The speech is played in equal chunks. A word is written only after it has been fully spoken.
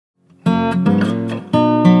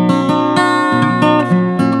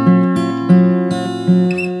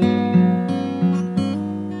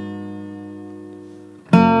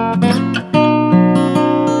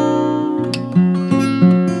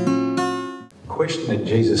question that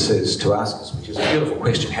Jesus says to ask us, which is a beautiful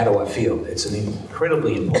question, how do I feel? It's an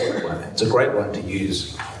incredibly important one. It's a great one to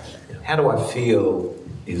use. How do I feel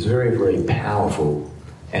is very, very powerful,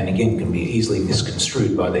 and again can be easily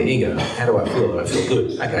misconstrued by the ego. How do I feel? Do I feel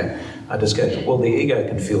good? Okay, I just go, well, the ego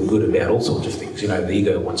can feel good about all sorts of things. You know, the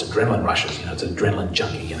ego wants adrenaline rushes, you know, it's an adrenaline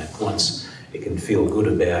junkie, and it can feel good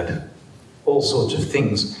about all sorts of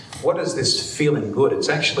things. What is this feeling good? It's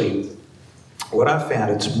actually, what I've found,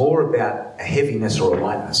 it's more about a heaviness or a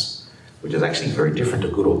lightness, which is actually very different to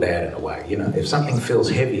good or bad in a way. You know, if something feels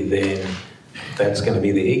heavy, then that's going to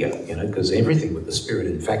be the ego, you know, because everything with the spirit,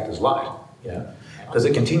 in fact, is light, you know. Because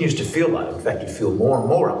it continues to feel light. In fact, you feel more and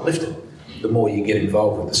more uplifted the more you get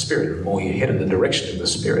involved with the spirit, the more you head in the direction of the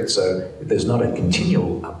spirit. So if there's not a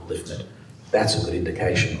continual upliftment, that's a good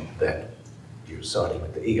indication that you're siding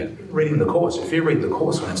with the ego. Reading the Course, if you read the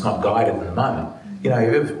Course when it's not guided in the moment, you know,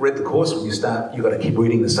 you've ever read the Course when you start, you've got to keep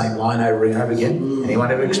reading the same line over and over again?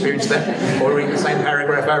 Anyone ever experienced that? Or reading the same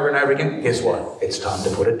paragraph over and over again? Guess what? It's time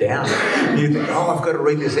to put it down. You think, oh, I've got to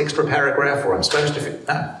read this extra paragraph, or I'm supposed to...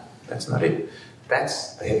 No, that's not it.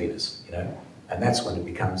 That's the heaviness, you know, and that's when it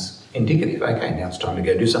becomes indicative. Okay, now it's time to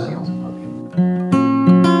go do something else.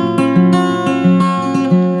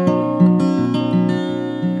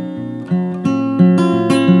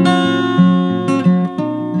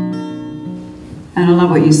 And I love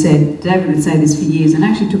what you said. David would say this for years, and it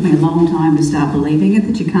actually took me a long time to start believing it,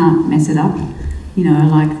 that you can't mess it up. You know,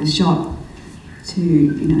 like the shot to,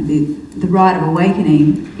 you know, the rite of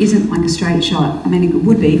awakening isn't like a straight shot. I mean, it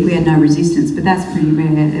would be if we had no resistance, but that's pretty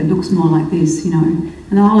rare. It looks more like this, you know,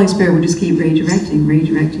 and the Holy Spirit will just keep redirecting.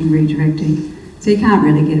 So you can't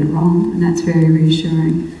really get it wrong, and that's very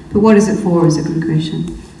reassuring. But what is it for is a good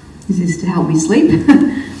question. Is this to help me sleep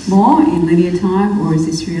more in linear time, or is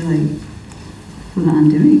this really for the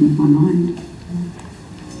undoing of my mind?